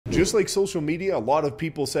Just like social media, a lot of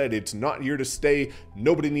people said it's not here to stay,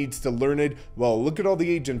 nobody needs to learn it. Well, look at all the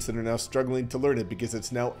agents that are now struggling to learn it because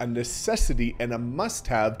it's now a necessity and a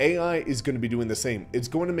must-have. AI is going to be doing the same. It's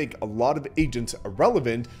going to make a lot of agents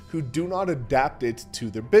irrelevant who do not adapt it to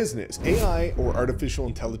their business. AI, or artificial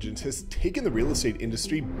intelligence, has taken the real estate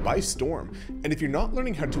industry by storm. And if you're not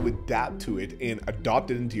learning how to adapt to it and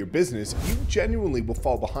adopt it into your business, you genuinely will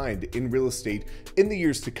fall behind in real estate in the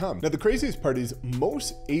years to come. Now, the craziest part is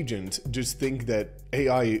most agents just think that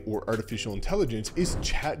AI, or artificial intelligence, is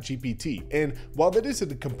ChatGPT. And while that is a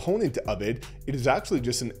component of it, it is actually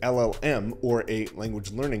just an LLM, or a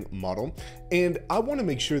language learning model. And I want to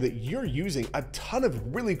make sure that you're using a ton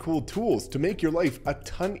of really cool tools to make your life a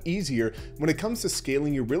ton easier when it comes to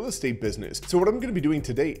scaling your real estate business. So what I'm going to be doing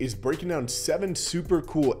today is breaking down 7 super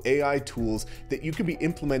cool AI tools that you can be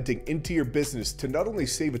implementing into your business to not only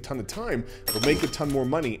save a ton of time, but make a ton more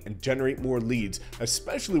money and generate more leads,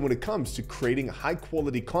 especially when it comes to creating high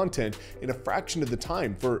quality content in a fraction of the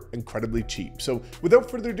time for incredibly cheap. So without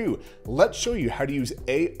further ado, let's show you how to use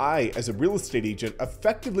AI as a real estate agent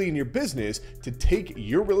effectively in your business to take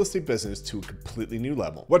your real estate business to a completely new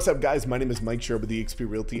level. What's up, guys? My name is Mike Sherrard with eXp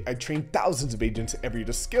Realty. I train thousands of agents every year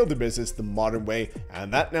to scale their business the modern way,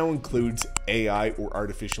 and that now includes AI, or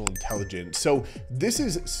artificial intelligence. So this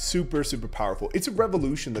is super powerful. It's a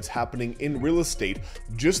revolution that's happening in real estate.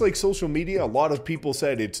 Just like social media, a lot of people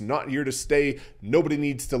said it's not here to stay, nobody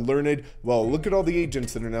needs to learn it. Well, look at all the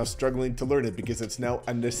agents that are now struggling to learn it because it's now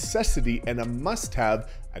a necessity and a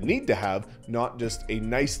must-have, a need to have, not just a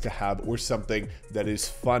nice to have or something that is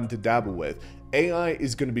fun to dabble with. AI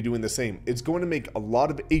is going to be doing the same. It's going to make a lot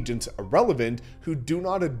of agents irrelevant who do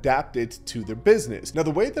not adapt it to their business. Now,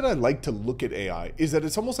 the way that I like to look at AI is that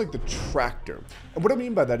it's almost like the tractor. And what I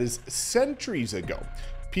mean by that is centuries ago,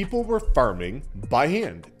 people were farming by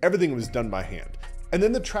hand. Everything was done by hand. And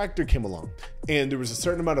then the tractor came along, and there was a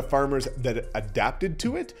certain amount of farmers that adapted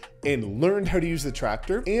to it and learned how to use the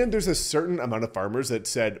tractor. And there's a certain amount of farmers that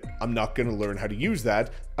said, I'm not going to learn how to use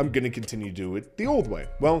that. I'm going to continue to do it the old way.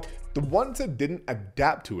 Well, the ones that didn't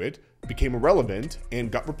adapt to it became irrelevant and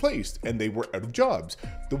got replaced, and they were out of jobs.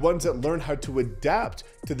 The ones that learned how to adapt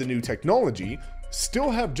to the new technology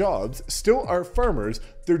still have jobs, still are farmers.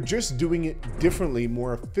 They're just doing it differently,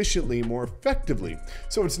 more efficiently, more effectively.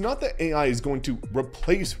 So it's not that AI is going to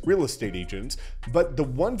replace real estate agents, but the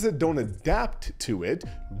ones that don't adapt to it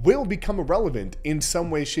will become irrelevant in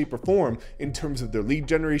some way, shape, or form in terms of their lead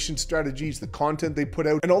generation strategies, the content they put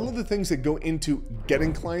out, and all of the things that go into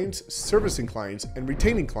getting clients, servicing clients, and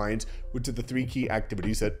retaining clients, which are the 3 key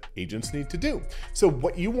activities that agents need to do. So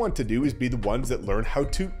what you want to do is be the ones that learn how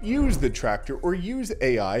to use the tractor or use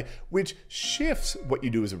AI, which shifts what you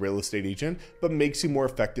do as a real estate agent, but makes you more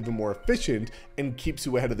effective and more efficient and keeps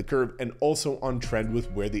you ahead of the curve and also on trend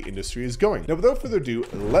with where the industry is going. Now, without further ado,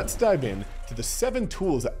 let's dive in to the 7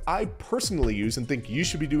 tools that I personally use and think you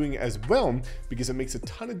should be doing as well, because it makes a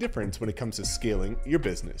ton of difference when it comes to scaling your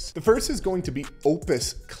business. The first is going to be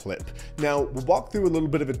Opus Clip. Now, we'll walk through a little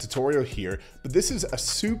bit of a tutorial here, but this is a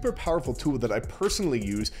super powerful tool that I personally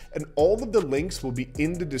use, and all of the links will be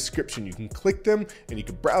in the description. You can click them and you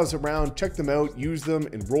can browse around, check them out, use them,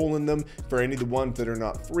 enroll in them for any of the ones that are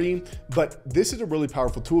not free. But this is a really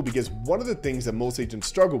powerful tool because one of the things that most agents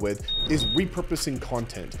struggle with is repurposing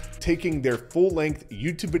content, taking their full-length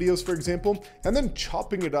YouTube videos, for example, and then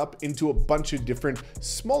chopping it up into a bunch of different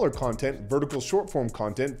smaller content, vertical short-form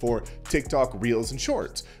content for TikTok, Reels, and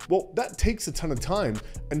Shorts. Well, that takes a ton of time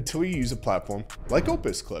until you use a platform like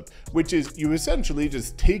Opus Clip, which is you essentially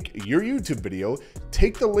just take your YouTube video,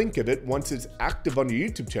 take the link of it once it's active on your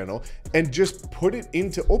YouTube channel, and just put it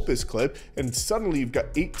into Opus Clip, and suddenly you've got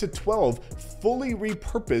 8 to 12 fully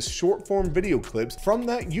repurposed short-form video clips from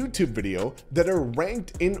that YouTube video that are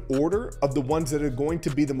ranked in order of the ones that are going to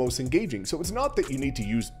be the most engaging. So it's not that you need to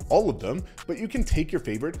use all of them, but you can take your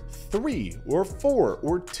favorite 3 or 4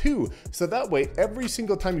 or 2. So that way, every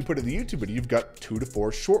single time you put in the YouTube video, you've got 2 to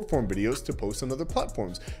 4 short-form videos to post on other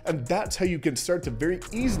platforms. And that's how you can start to very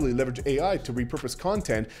easily leverage AI to repurpose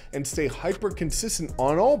content and stay hyper consistent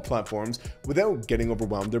on all platforms without getting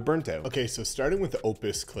overwhelmed or burnt out. Okay, so starting with the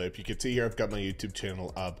Opus Clip, you can see here I've got my YouTube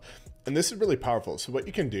channel up, and this is really powerful. So what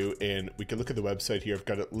you can do, and we can look at the website here, I've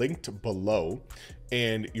got it linked below,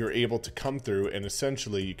 and you're able to come through and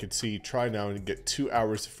essentially you can see try now and get 2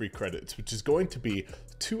 hours of free credits, which is going to be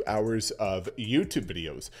 2 hours of YouTube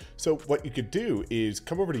videos. So what you could do is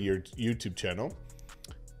come over to your YouTube channel,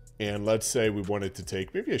 and let's say we wanted to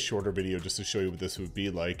take maybe a shorter video just to show you what this would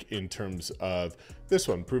be like in terms of this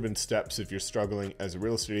one, proven steps. If you're struggling as a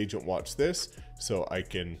real estate agent, watch this. So I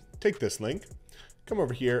can take this link, come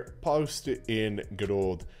over here, post it in good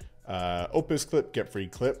old Opus Clip, get free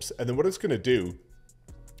clips. And then what it's going to do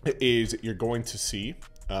is you're going to see,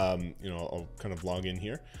 you know, I'll kind of log in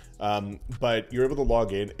here, but you're able to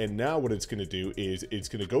log in, and now what it's going to do is it's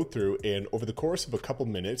going to go through, and over the course of a couple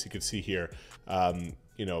minutes, you can see here,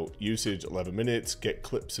 you know, usage 11 minutes, get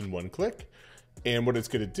clips in 1 click. And what it's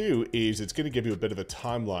going to do is it's going to give you a bit of a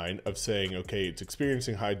timeline of saying, okay, it's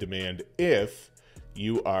experiencing high demand if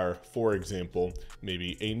you are, for example,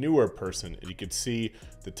 maybe a newer person, and you can see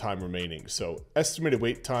the time remaining. So estimated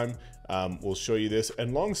wait time, we'll show you this.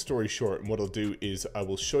 And long story short, and what I'll do is I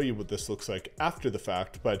will show you what this looks like after the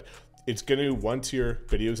fact, but it's going to, once your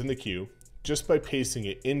video's in the queue, just by pasting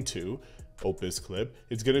it into Opus Clip,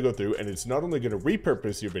 it's going to go through, and it's not only going to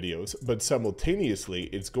repurpose your videos, but simultaneously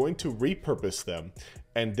it's going to repurpose them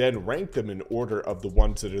and then rank them in order of the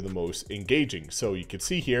ones that are the most engaging. So you can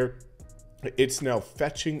see here, it's now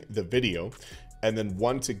fetching the video, and then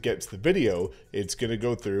once it gets the video, it's going to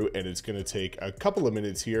go through and it's going to take a couple of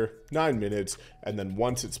minutes here, 9 minutes, and then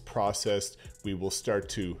once it's processed, we will start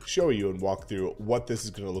to show you and walk through what this is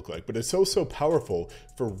going to look like. But it's so powerful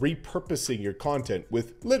for repurposing your content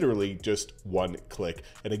with literally just 1 click.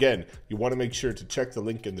 And again, you want to make sure to check the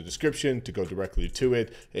link in the description to go directly to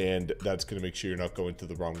it, and that's going to make sure you're not going to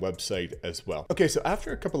the wrong website as well. Okay, so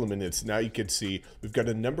after a couple of minutes, now you can see we've got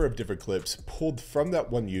a number of different clips pulled from that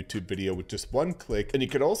one YouTube video with just 1 click, and you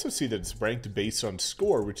can also see that it's ranked based on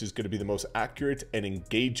score, which is going to be the most accurate and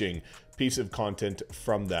engaging piece of content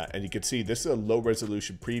from that. And you can see this is a low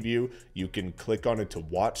resolution preview. You can click on it to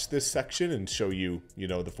watch this section and show you, you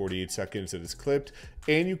know, the 48 seconds that is clipped,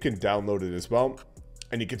 and you can download it as well.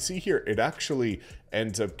 And you can see here, it actually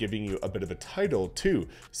ends up giving you a bit of a title too.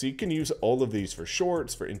 So you can use all of these for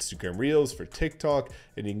shorts, for Instagram Reels, for TikTok,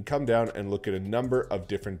 and you can come down and look at a number of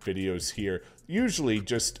different videos here. Usually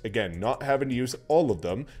just, again, not having to use all of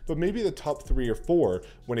them, but maybe the top 3 or 4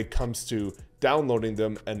 when it comes to downloading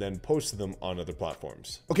them and then posting them on other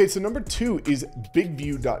platforms. Okay, so number 2 is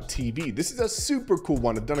bigview.tv. This is a super cool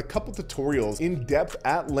one. I've done a couple tutorials in depth,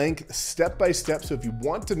 at length, step by step. So if you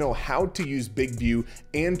want to know how to use BigView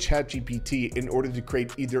and ChatGPT in order to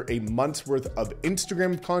create either a month's worth of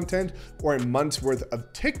Instagram content or a month's worth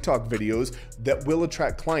of TikTok videos that will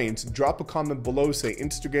attract clients, drop a comment below, say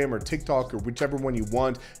Instagram or TikTok or whichever one you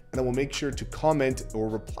want, and I will make sure to comment or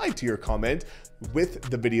reply to your comment with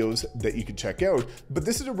the videos that you can check out. But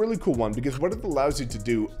this is a really cool one because what it allows you to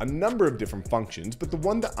do a number of different functions, but the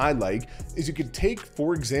one that I like is you could take,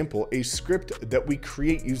 for example, a script that we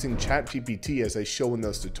create using ChatGPT as I show in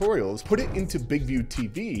those tutorials, put it into BigView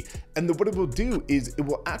TV, and then what it will do is it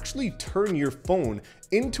will actually turn your phone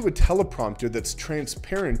into a teleprompter that's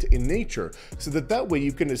transparent in nature, so that way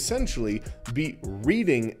you can essentially be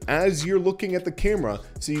reading as you're looking at the camera,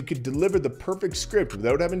 so you could deliver the perfect script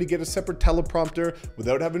without having to get a separate teleprompter,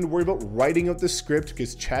 without having to worry about writing out the script,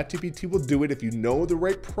 because ChatGPT will do it if you know the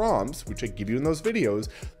right prompts, which I give you in those videos.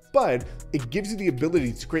 But it gives you the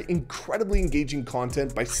ability to create incredibly engaging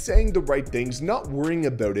content by saying the right things, not worrying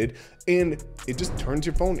about it, and it just turns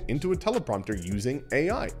your phone into a teleprompter using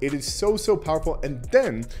AI. It is so powerful. And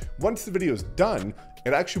then once the video is done,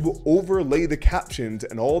 it actually will overlay the captions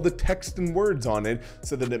and all the text and words on it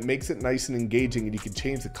so that it makes it nice and engaging, and you can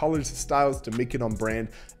change the colors and styles to make it on brand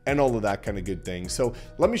and all of that kind of good thing. So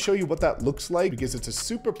let me show you what that looks like, because it's a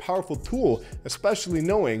super powerful tool, especially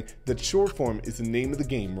knowing that short form is the name of the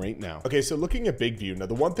game right now. Okay, so looking at BigView, now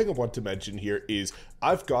the one thing I want to mention here is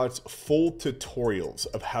I've got full tutorials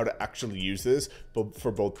of how to actually use this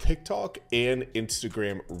for both TikTok and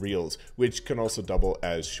Instagram Reels, which can also double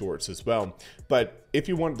as shorts as well. But if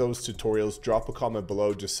you want those tutorials, drop a comment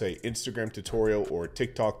below, just say Instagram tutorial or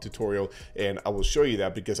TikTok tutorial, and I will show you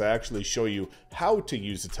that, because I actually show you how to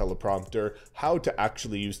use a teleprompter, how to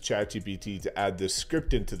actually use ChatGPT to add this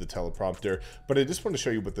script into the teleprompter. But I just want to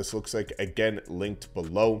show you what this looks like, again, linked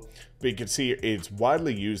below. But you can see it's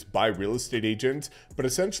widely used by real estate agents, but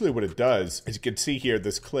essentially what it does, as you can see here,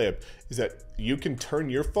 this clip, is that you can turn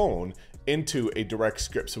your phone into a direct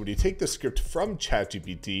script. So when you take the script from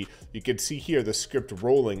ChatGPT, you can see here the script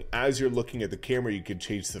rolling as you're looking at the camera. You can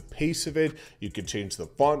change the pace of it, you can change the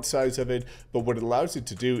font size of it, but what it allows you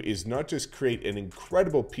to do is not just create an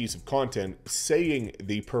incredible piece of content saying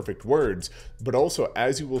the perfect words, but also,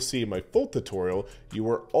 as you will see in my full tutorial, you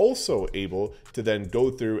are also able to then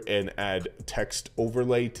go through and add text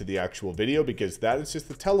overlay to the actual video, because that is just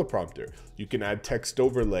the teleprompter. You can add text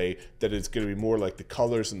overlay that is going to be more like the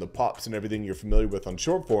colors and the pops and everything you're familiar with on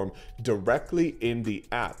short form directly in the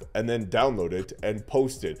app, and then download it and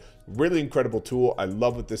post it. Really incredible tool. I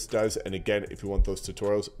love what this does. And again, if you want those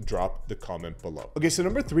tutorials, drop the comment below. Okay, so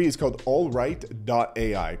number 3 is called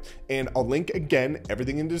allwrite.ai. And I'll link again,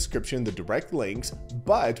 everything in the description, the direct links.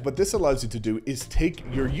 But what this allows you to do is take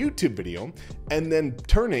your YouTube video and then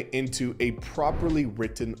turn it into a properly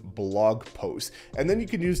written blog post. And then you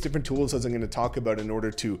can use different tools, as I'm going to talk about, in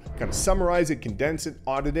order to kind of summarize it, condense it,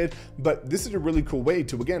 audit it. But this is a really cool way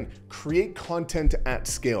to, again, create content at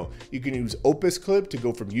scale. You can use Opus Clip to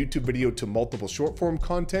go from YouTube video to multiple short form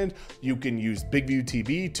content. You can use BigView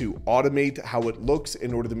TV to automate how it looks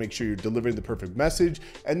in order to make sure you're delivering the perfect message.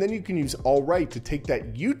 And then you can use Allwrite to take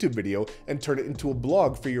that YouTube video and turn it into a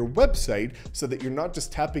blog for your website, so that you're not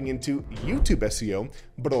just tapping into YouTube SEO,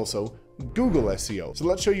 but also Google SEO. So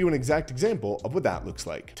let's show you an exact example of what that looks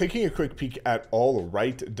like. Taking a quick peek at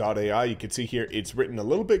allwrite.ai, you can see here it's written a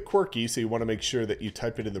little bit quirky, so you want to make sure that you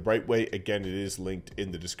type it in the right way. Again, it is linked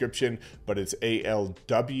in the description, but it's ALWRITE.ai,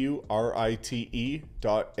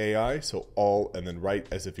 so all and then write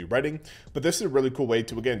as if you're writing. But this is a really cool way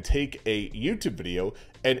to, again, take a YouTube video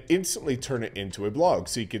and instantly turn it into a blog.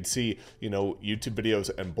 So you can see, YouTube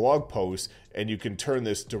videos and blog posts, and you can turn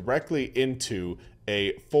this directly into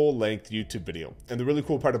a full-length YouTube video. And the really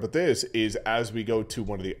cool part about this is, as we go to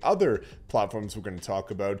one of the other platforms we're going to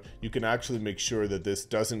talk about, you can actually make sure that this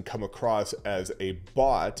doesn't come across as a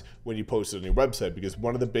bot when you post it on your website, because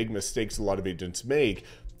one of the big mistakes a lot of agents make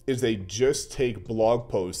is they just take blog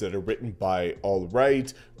posts that are written by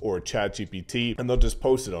Allwrite or ChatGPT, and they'll just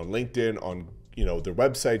post it on LinkedIn, on their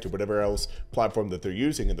website, or whatever else platform that they're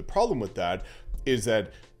using. And the problem with that is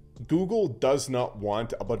that Google does not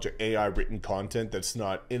want a bunch of AI written content that's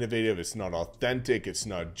not innovative, it's not authentic, it's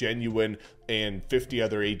not genuine, and 50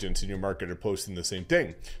 other agents in your market are posting the same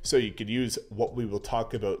thing. So you could use what we will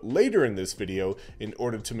talk about later in this video in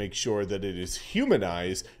order to make sure that it is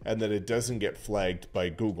humanized and that it doesn't get flagged by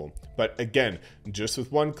Google. But again, just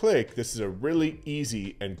with one click, this is a really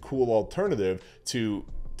easy and cool alternative to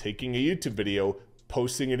taking a YouTube video,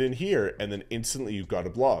 posting it in here, and then instantly you've got a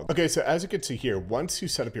blog. Okay, so as you can see here, once you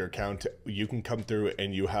set up your account, you can come through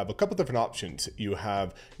and you have a couple different options. You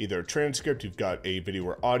have either a transcript, you've got a video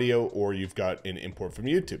or audio, or you've got an import from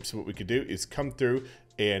YouTube. So what we could do is come through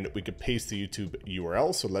and we could paste the YouTube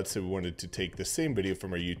URL. So let's say we wanted to take the same video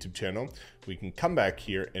from our YouTube channel. We can come back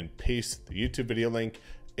here and paste the YouTube video link,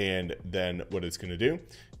 and then what it's going to do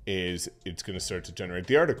is it's going to start to generate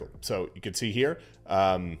the article. So you can see here,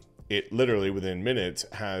 it literally within minutes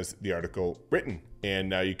has the article written, and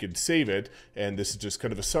now you can save it. And this is just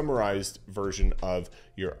kind of a summarized version of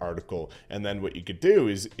your article. And then what you could do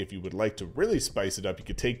is, if you would like to really spice it up, you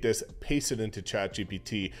could take this, paste it into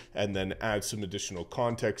ChatGPT, and then add some additional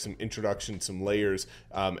context, some introduction, some layers,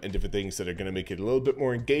 and different things that are going to make it a little bit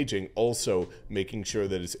more engaging. Also making sure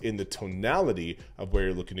that it's in the tonality of where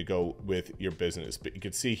you're looking to go with your business. But you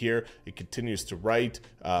can see here, it continues to write,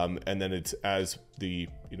 and then it's as the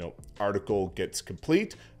article gets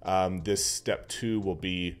complete, this step 2 will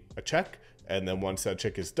be a check. And then once that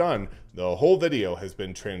check is done, the whole video has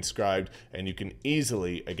been transcribed, and you can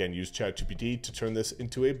easily, again, use ChatGPT to turn this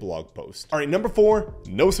into a blog post. All right, number 4,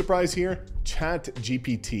 no surprise here,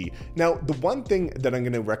 ChatGPT. Now, the one thing that I'm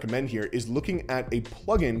going to recommend here is looking at a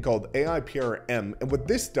plugin called AI PRM. And what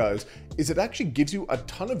this does is it actually gives you a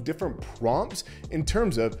ton of different prompts in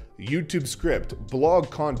terms of YouTube script,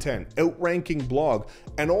 blog content, outranking blog,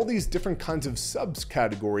 and all these different kinds of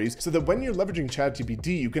subcategories, so that when you're leveraging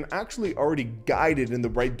ChatGPT, you can actually already guide it in the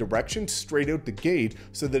right direction straight out the gate,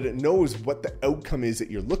 so that it knows what the outcome is that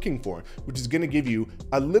you're looking for, which is going to give you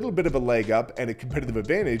a little bit of a leg up and a competitive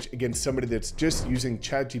advantage against somebody that's just using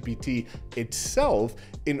ChatGPT itself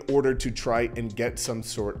in order to try and get some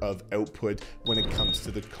sort of output when it comes to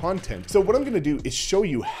the content. So what I'm going to do is show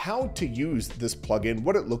you how to use this plugin,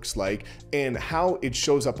 what it looks like, and how it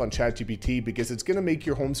shows up on ChatGPT, because it's going to make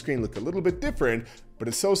your home screen look a little bit different, but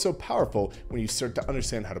it's so powerful when you start to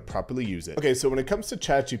understand how to properly use it. Okay, so when it comes to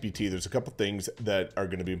ChatGPT, there's a couple things that are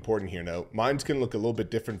going to be important here. Now, mine's going to look a little bit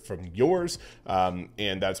different from yours,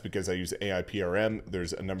 and that's because I use AI PRM.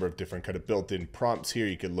 There's a number of different kind of built-in prompts here.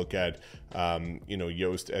 You can look at,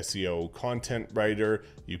 Yoast SEO content writer.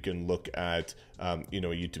 You can look at, a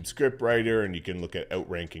YouTube script writer, and you can look at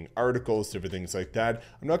outranking articles, different things like that.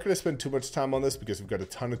 I'm not going to spend too much time on this because we've got a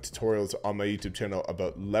ton of tutorials on my YouTube channel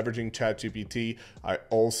about leveraging ChatGPT. I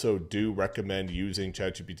also do recommend using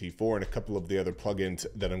ChatGPT 4 and a couple of the other plugins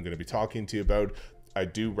that I'm going to be talking to you about. I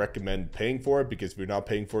do recommend paying for it, because if you're not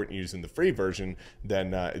paying for it and using the free version,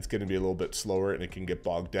 then it's going to be a little bit slower and it can get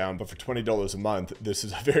bogged down. But for $20 a month, this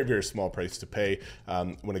is a very, very small price to pay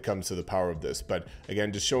when it comes to the power of this. But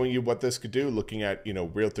again, just showing you what this could do, looking at,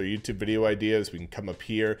 Realtor YouTube video ideas. We can come up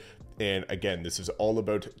here. And again, this is all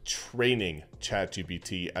about training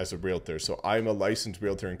ChatGPT as a realtor. So I'm a licensed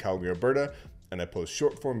realtor in Calgary, Alberta, and I post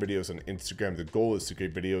short form videos on Instagram. The goal is to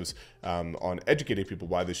create videos on educating people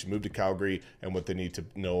why they should move to Calgary and what they need to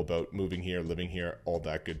know about moving here, living here, all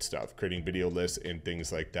that good stuff, creating video lists and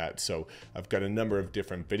things like that. So I've got a number of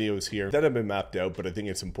different videos here that have been mapped out, but I think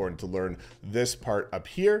it's important to learn this part up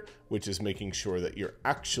here, which is making sure that you're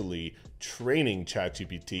actually training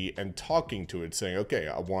ChatGPT and talking to it, saying, okay,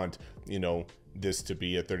 I want, this to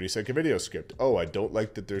be a 30-second video script. Oh, I don't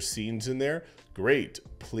like that there's scenes in there. Great.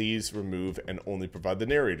 Please remove and only provide the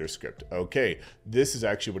narrator script. Okay, this is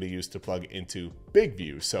actually what I used to plug into Big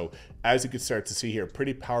View. So as you can start to see here,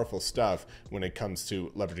 pretty powerful stuff when it comes to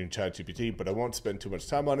leveraging ChatGPT, but I won't spend too much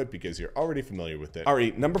time on it because you're already familiar with it. All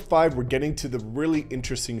right, number 5, we're getting to the really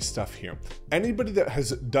interesting stuff here. Anybody that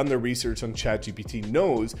has done their research on ChatGPT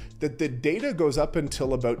knows that the data goes up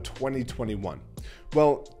until about 2021.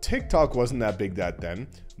 Well, TikTok wasn't that big then.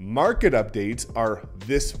 Market updates are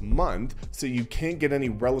this month, so you can't get any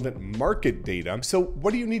relevant market data. So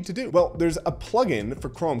what do you need to do? Well, there's a plugin for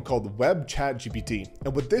Chrome called Web ChatGPT.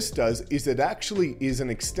 And what this does is it actually is an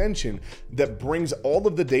extension that brings all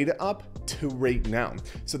of the data up to right now.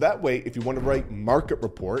 So that way, if you want to write market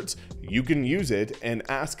reports, you can use it and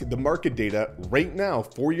ask the market data right now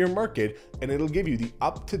for your market, and it'll give you the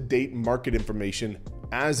up-to-date market information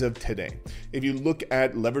as of today. If you look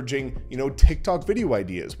at leveraging, TikTok video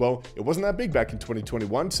ideas, well, it wasn't that big back in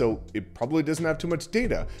 2021, so it probably doesn't have too much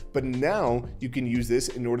data. But now you can use this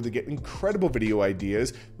in order to get incredible video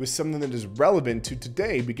ideas with something that is relevant to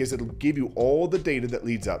today, because it'll give you all the data that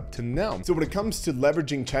leads up to now. So when it comes to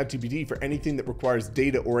leveraging ChatGPT for anything that requires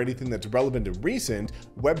data or anything that's relevant and recent,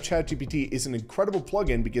 Web ChatGPT is an incredible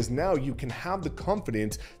plugin, because now you can have the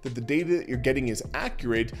confidence that the data that you're getting is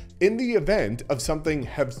accurate in the event of something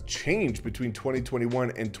have changed between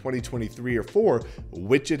 2021 and 2023 or 4,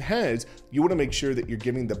 which it has. You want to make sure that you're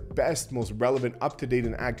giving the best, most relevant, up-to-date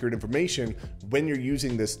and accurate information when you're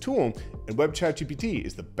using this tool, and Web ChatGPT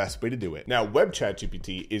is the best way to do it. Now, Web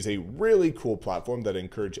ChatGPT is a really cool platform that I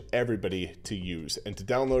encourage everybody to use and to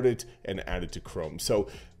download it and add it to Chrome. So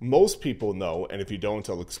most people know, and if you don't,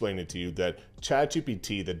 I'll explain it to you, that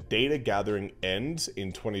ChatGPT, the data gathering ends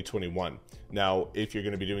in 2021. Now, if you're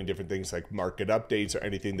going to be doing different things like market updates or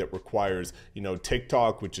anything that requires,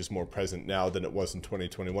 TikTok, which is more present now than it was in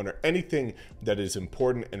 2021, or anything that is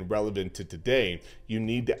important and relevant to today, you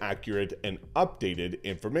need the accurate and updated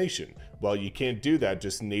information. Well, you can't do that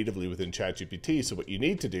just natively within ChatGPT. So what you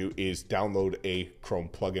need to do is download a Chrome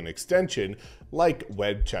plugin extension like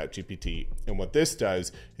Web ChatGPT. And what this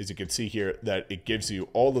does is you can see here that it gives you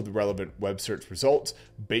all of the relevant web search results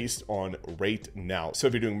based on right now. So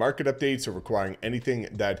if you're doing market updates or requiring anything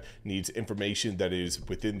that needs information that is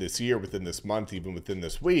within this year, within this month, even within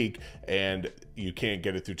this week, and you can't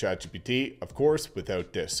get it through ChatGPT, of course,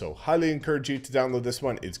 without this. So highly encourage you to download this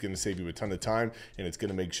one. It's going to save you a ton of time, and it's going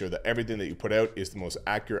to make sure that everything that you put out is the most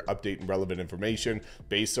accurate, update, and relevant information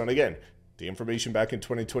based on, again, the information back in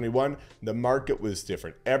 2021, the market was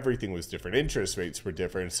different. Everything was different. Interest rates were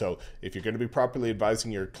different. So if you're going to be properly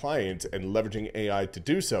advising your clients and leveraging AI to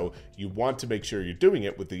do so, you want to make sure you're doing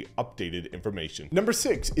it with the updated information. Number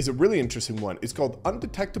 6 is a really interesting one. It's called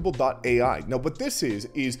undetectable.ai. Now, what this is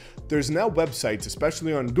there's now websites,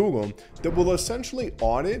 especially on Google, that will essentially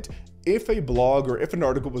audit if a blog or if an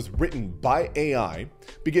article was written by AI,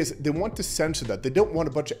 because they want to censor that. They don't want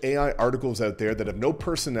a bunch of AI articles out there that have no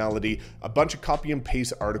personality, a bunch of copy and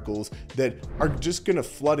paste articles that are just going to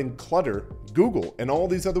flood and clutter Google and all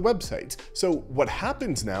these other websites. So what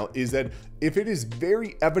happens now is that if it is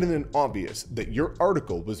very evident and obvious that your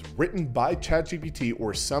article was written by ChatGPT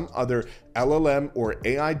or some other LLM or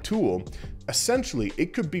AI tool, essentially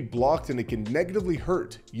it could be blocked and it can negatively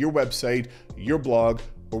hurt your website, your blog,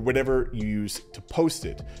 or whatever you use to post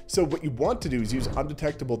it. So what you want to do is use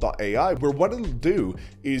undetectable.ai, where what it'll do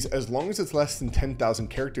is, as long as it's less than 10,000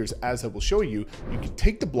 characters, as I will show you, you can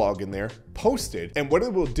take the blog in there, post it, and what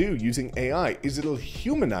it will do using AI is it'll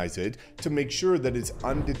humanize it to make sure that it's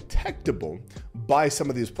undetectable by some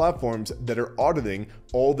of these platforms that are auditing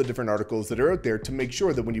all the different articles that are out there, to make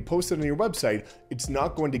sure that when you post it on your website, it's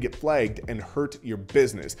not going to get flagged and hurt your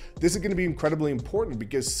business. This is going to be incredibly important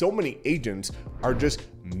because so many agents are just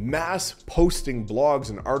mass posting blogs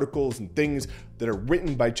and articles and things that are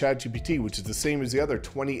written by ChatGPT, which is the same as the other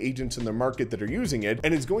 20 agents in the market that are using it,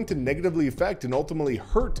 and it's going to negatively affect and ultimately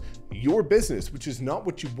hurt your business, which is not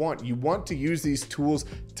what you want. You want to use these tools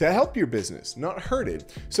to help your business, not hurt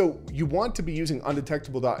it. So you want to be using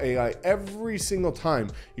undetectable.ai every single time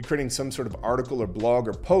you're creating some sort of article or blog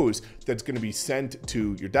or post that's going to be sent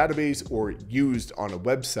to your database or used on a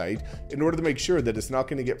website, in order to make sure that it's not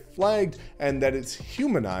going to get flagged and that it's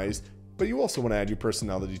humanized, but you also want to add your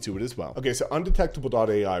personality to it as well. Okay, so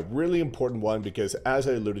undetectable.ai, really important one, because as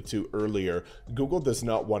I alluded to earlier, Google does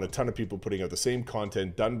not want a ton of people putting out the same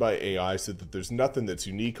content done by AI so that there's nothing that's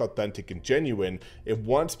unique, authentic, and genuine. It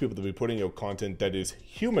wants people to be putting out content that is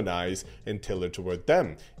humanized and tailored toward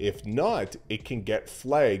them. If not, it can get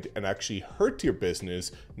flagged and actually hurt your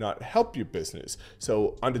business, not help your business.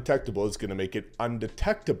 So undetectable is going to make it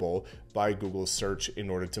undetectable by Google search in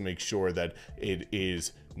order to make sure that it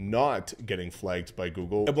is not getting flagged by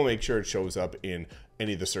Google. It will make sure it shows up in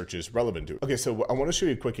any of the searches relevant to it. Okay, so I want to show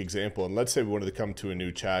you a quick example. And let's say we wanted to come to a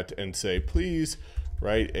new chat and say, please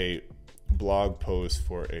write a blog post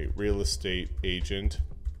for a real estate agent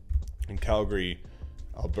in Calgary,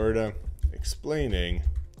 Alberta, explaining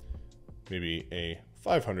maybe a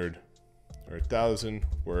 500 or 1,000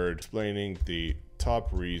 word explaining the top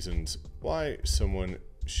reasons why someone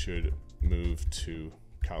should move to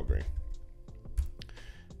Calgary.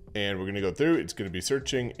 And we're going to go through, it's going to be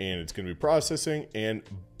searching and it's going to be processing, and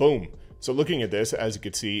boom. So looking at this, as you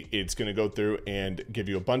can see, it's going to go through and give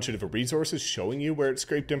you a bunch of different resources showing you where it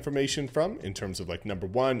scraped information from in terms of like number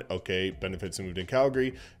one, okay, benefits of moving to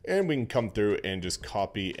Calgary. And we can come through and just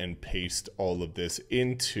copy and paste all of this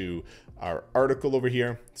into our article over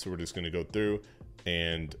here. So we're just going to go through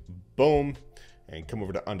and boom, and come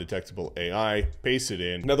over to undetectable AI, paste it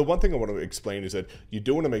in. Now, the one thing I want to explain is that you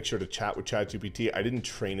do want to make sure to chat with ChatGPT. I didn't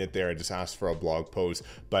train it there. I just asked for a blog post,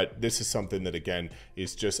 but this is something that, again,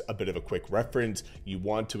 is just a bit of a quick reference. You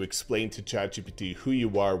want to explain to ChatGPT who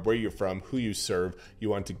you are, where you're from, who you serve. You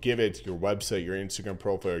want to give it your website, your Instagram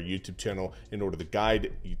profile, your YouTube channel in order to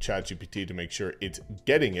guide ChatGPT to make sure it's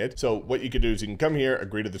getting it. So what you can do is you can come here,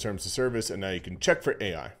 agree to the terms of service, and now you can check for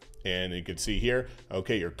AI. And you can see here,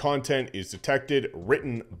 okay, your content is detected,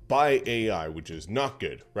 written by AI, which is not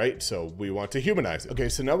good, right? So we want to humanize it. Okay,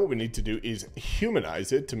 so now what we need to do is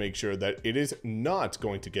humanize it to make sure that it is not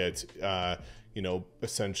going to get,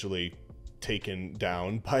 essentially taken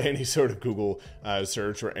down by any sort of Google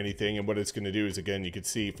search or anything. And what it's going to do is, again, you can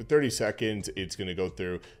see for 30 seconds, it's going to go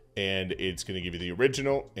through and it's going to give you the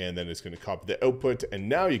original, and then it's going to copy the output. And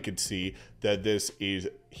now you can see that this is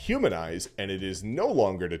humanized and it is no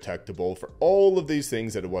longer detectable for all of these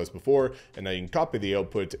things that it was before. And now you can copy the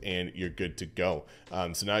output and you're good to go.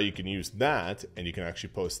 So now you can use that and you can actually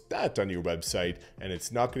post that on your website, and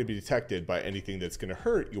it's not going to be detected by anything that's going to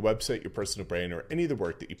hurt your website, your personal brand, or any of the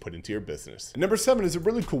work that you put into your business. Number 7 is a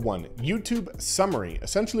really cool one, YouTube Summary.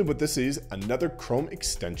 Essentially what this is, another Chrome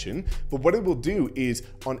extension, but what it will do is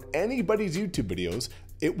on anybody's YouTube videos,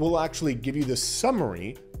 it will actually give you the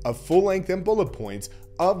summary of full length and bullet points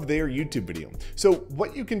of their YouTube video. So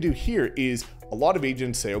what you can do here is, a lot of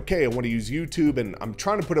agents say, okay, I want to use YouTube and I'm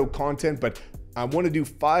trying to put out content, but I want to do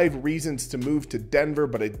 5 reasons to move to Denver,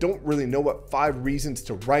 but I don't really know what 5 reasons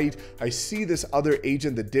to write. I see this other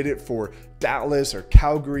agent that did it for Dallas or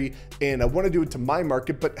Calgary, and I want to do it to my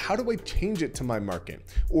market, but how do I change it to my market?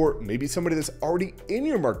 Or maybe somebody that's already in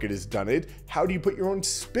your market has done it. How do you put your own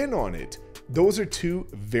spin on it? Those are 2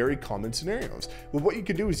 very common scenarios. Well, what you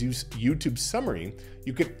can do is use YouTube Summary.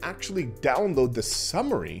 You can actually download the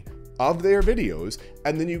summary of their videos,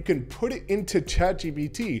 and then you can put it into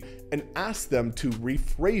ChatGPT and ask them to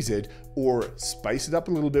rephrase it or spice it up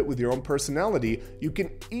a little bit with your own personality. You can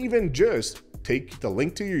even just take the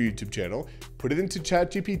link to your YouTube channel, put it into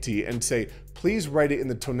ChatGPT and say, please write it in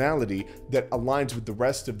the tonality that aligns with the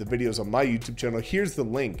rest of the videos on my YouTube channel. Here's the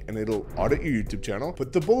link, and it'll audit your YouTube channel,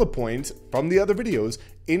 put the bullet points from the other videos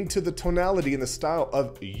into the tonality and the style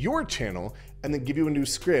of your channel, and then give you a new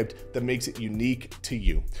script that makes it unique to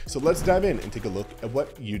you. So let's dive in and take a look at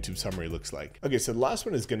what YouTube Summary looks like. Okay, so the last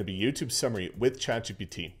one is going to be YouTube Summary with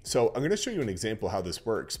ChatGPT. So I'm going to show you an example how this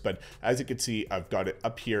works, but as you can see, I've got it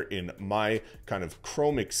up here in my kind of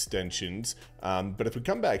Chrome extensions. But if we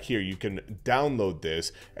come back here, you can download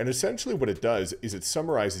this, and essentially what it does is it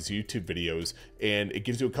summarizes YouTube videos and it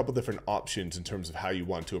gives you a couple different options in terms of how you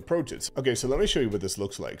want to approach it. Okay, so let me show you what this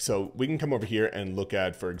looks like. So we can come over here and look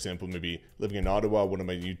at, for example, maybe living in Ottawa, one of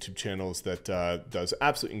my YouTube channels that does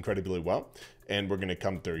absolutely incredibly well. And we're going to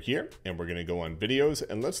come through here and we're going to go on videos,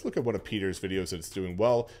 and let's look at one of Peter's videos that's doing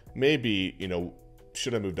well. Maybe,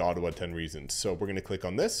 should I move to Ottawa? 10 reasons. So we're going to click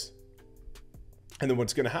on this. And then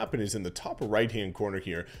what's going to happen is in the top right-hand corner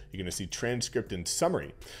here, you're going to see transcript and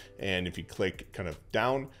summary. And if you click kind of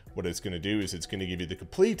down, what it's going to do is it's going to give you the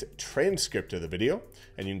complete transcript of the video.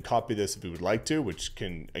 And you can copy this if you would like to, which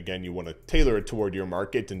can, again, you want to tailor it toward your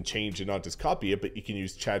market and change and not just copy it, but you can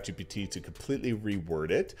use ChatGPT to completely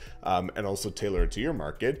reword it and also tailor it to your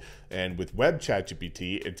market. And with Web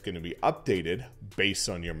ChatGPT, it's going to be updated based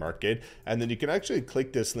on your market. And then you can actually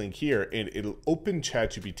click this link here and it'll open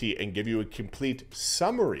ChatGPT and give you a complete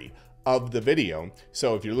summary of the video.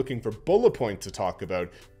 So if you're looking for bullet points to talk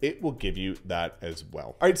about, it will give you that as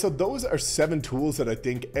well. All right, so those are 7 tools that I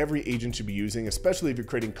think every agent should be using, especially if you're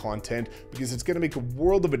creating content, because it's gonna make a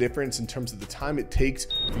world of a difference in terms of the time it takes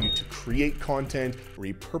for you to create content,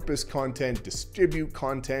 repurpose content, distribute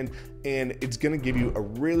content, and it's gonna give you a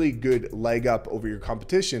really good leg up over your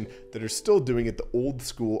competition that are still doing it the old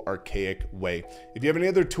school, archaic way. If you have any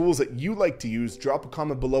other tools that you like to use, drop a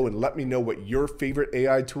comment below and let me know what your favorite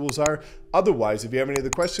AI tools are. Otherwise, if you have any other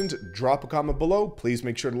questions, drop a comment below. Please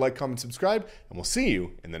make sure to like, comment, subscribe, and we'll see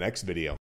you in the next video.